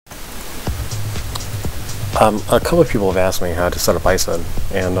A couple of people have asked me how to set up IceHud,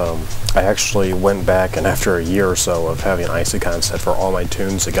 and I actually went back, and after a year or so of having IceHud set for all my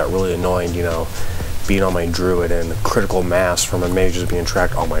tunes, it got really annoying, you know, being on my druid and critical mass from a mage is being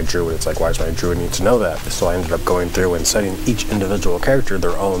tracked on my druid. It's like, why does my druid need to know that? So I ended up going through and setting each individual character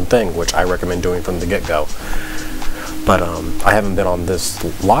their own thing, which I recommend doing from the get-go. But I haven't been on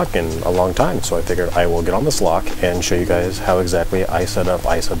this lock in a long time, so I figured I will get on this lock and show you guys how exactly I set up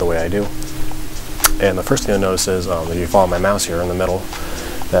IceHud the way I do. And the first thing you'll notice is, if you follow my mouse here in the middle,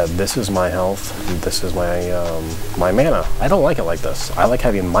 that this is my health, this is my mana. I don't like it like this. I like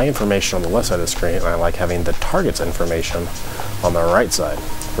having my information on the left side of the screen, and I like having the target's information on the right side,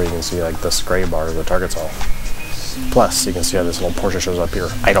 where you can see like this gray bar of the target's health. Plus, you can see how this little portrait shows up here.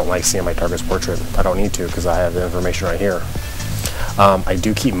 I don't like seeing my target's portrait. I don't need to, because I have the information right here. I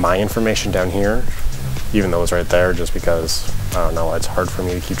do keep my information down here, even though it's right there, just because, I don't know, it's hard for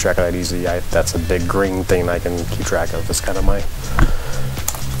me to keep track of that easily. That's a big green thing I can keep track of. It's kind of my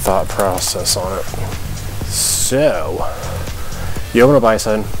thought process on it. So, you open up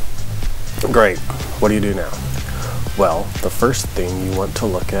IceHud. Great. What do you do now? Well, the first thing you want to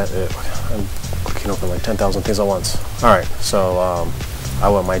look at it. I'm clicking open like 10,000 things at once. Alright, so I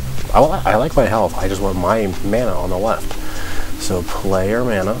like my health. I just want my mana on the left. So player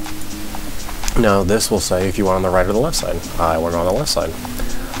mana. Now this will say if you want on the right or the left side. I want it on the left side.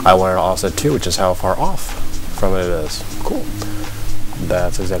 I want it offset 2, which is how far off from it is. Cool.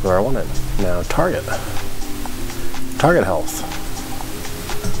 That's exactly where I want it. Now target. Target health.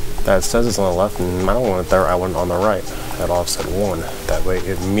 That says it's on the left, and I don't want it there, I want it on the right. At offset 1. That way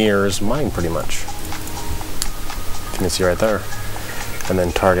it mirrors mine pretty much. You can see right there. And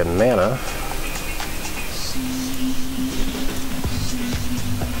then target mana.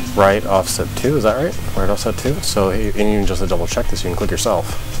 Right offset 2, is that right? Right offset 2? So, and you can just double check this, you can click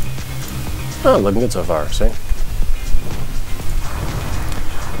yourself. Oh, looking good so far, see?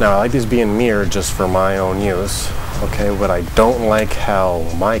 Now, I like these being mirrored just for my own use. Okay, but I don't like how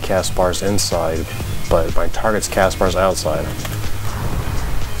my cast bar's inside, but my target's cast bar's outside.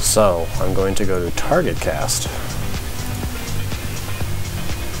 So, I'm going to go to target cast.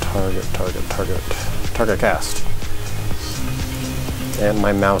 Target cast. And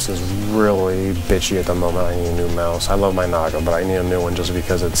my mouse is really bitchy at the moment. I need a new mouse. I love my Naga, but I need a new one just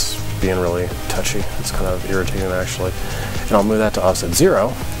because it's being really touchy. It's kind of irritating actually. And I'll move that to offset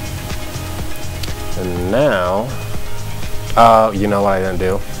 0. And now, you know what I didn't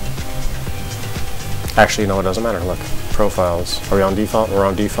do? Actually, you know what, it doesn't matter. Look, profiles. Are we on default? We're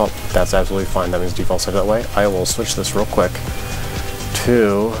on default. That's absolutely fine. That means default set that way. I will switch this real quick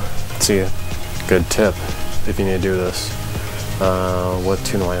to, see, good tip if you need to do this. What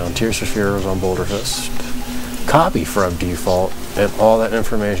tune am I on? Tears for Fears on Boulder Fist. Copy from default, and all that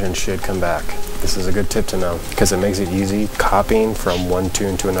information should come back. This is a good tip to know, because it makes it easy copying from one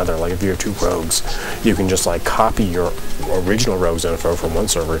tune to another. Like if you have 2 rogues, you can just like copy your original rogue's info from one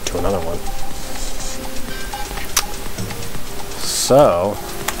server to another one. So,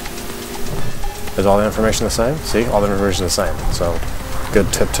 is all the information the same? See, all the information is the same. So,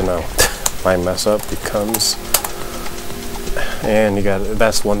 good tip to know. If I mess up, becomes. And you got,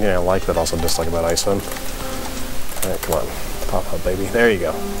 that's one thing I like but also dislike about IceHud. Alright, come on. Pop up, baby. There you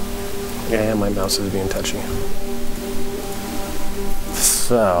go. And my mouse is being touchy.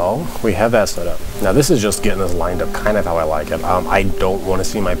 So, we have that set up. Now this is just getting this lined up kind of how I like it. I don't want to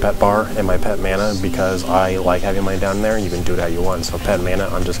see my pet bar and my pet mana because I like having mine down there. You can do it how you want. So pet mana,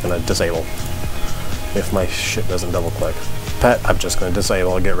 I'm just going to disable. If my shit doesn't double click. Pet, I'm just going to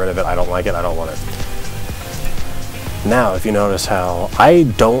disable, get rid of it. I don't like it, I don't want it. Now, if you notice how I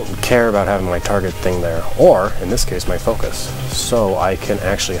don't care about having my target thing there, or, in this case, my focus, so I can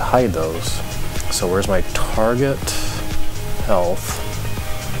actually hide those. So where's my target health?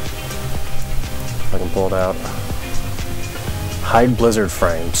 If I can pull it out. Hide Blizzard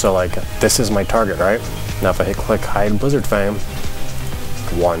Frame. So like, this is my target, right? Now if I hit click Hide Blizzard Frame,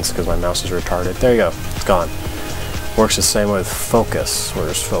 once, because my mouse is retarded, there you go, it's gone. Works the same way with focus.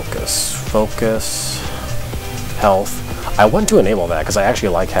 Where's focus? Focus. Health. I want to enable that because I actually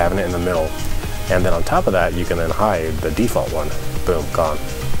like having it in the middle, and then on top of that you can then hide the default one. Boom, gone.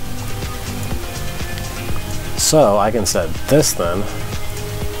 So I can set this then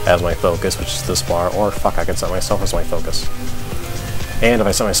as my focus, which is this bar, or fuck, I can set myself as my focus. And if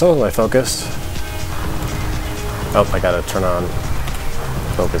I set myself as my focus, oh, I gotta turn on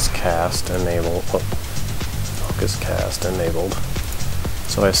focus cast enable. Oh, focus cast enabled.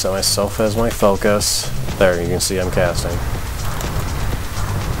 So I set myself as my focus. There, you can see I'm casting.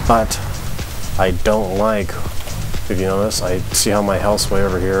 But I don't like if you notice, I see how my health's way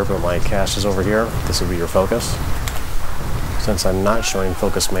over here, but my cash is over here. This would be your focus. Since I'm not showing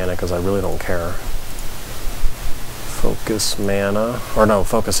focus mana because I really don't care. Focus mana, or no,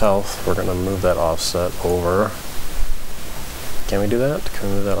 focus health. We're gonna move that offset over. Can we do that? Can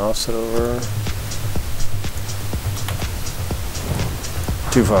we move that offset over?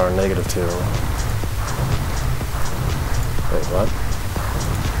 Too far, -2. Wait, what?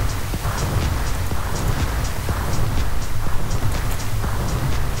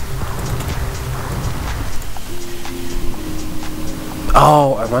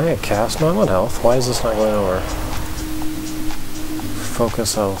 Oh, am I at cast? No, I'm on health. Why is this not going over?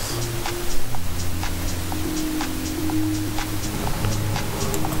 Focus health.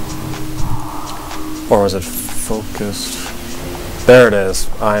 Or was it focused? There it is.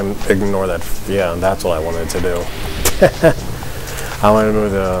 Ignore that. Yeah, that's what I wanted to do. I wanted to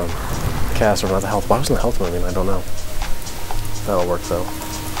move the caster, not the health. Why wasn't the health moving? I don't know. That'll work though.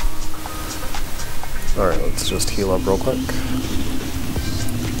 Alright, let's just heal up real quick.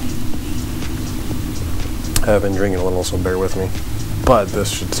 I've been drinking a little, so bear with me. But this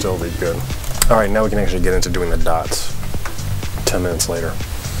should still be good. Alright, now we can actually get into doing the dots 10 minutes later.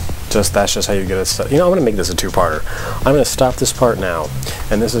 That's just how you get it set. You know, I'm going to make this a two-parter. I'm going to stop this part now,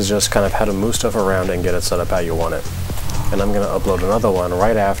 and this is just kind of how to move stuff around and get it set up how you want it. And I'm going to upload another one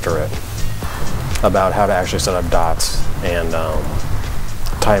right after it about how to actually set up dots and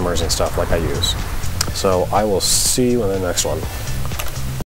timers and stuff like I use. So I will see you in the next one.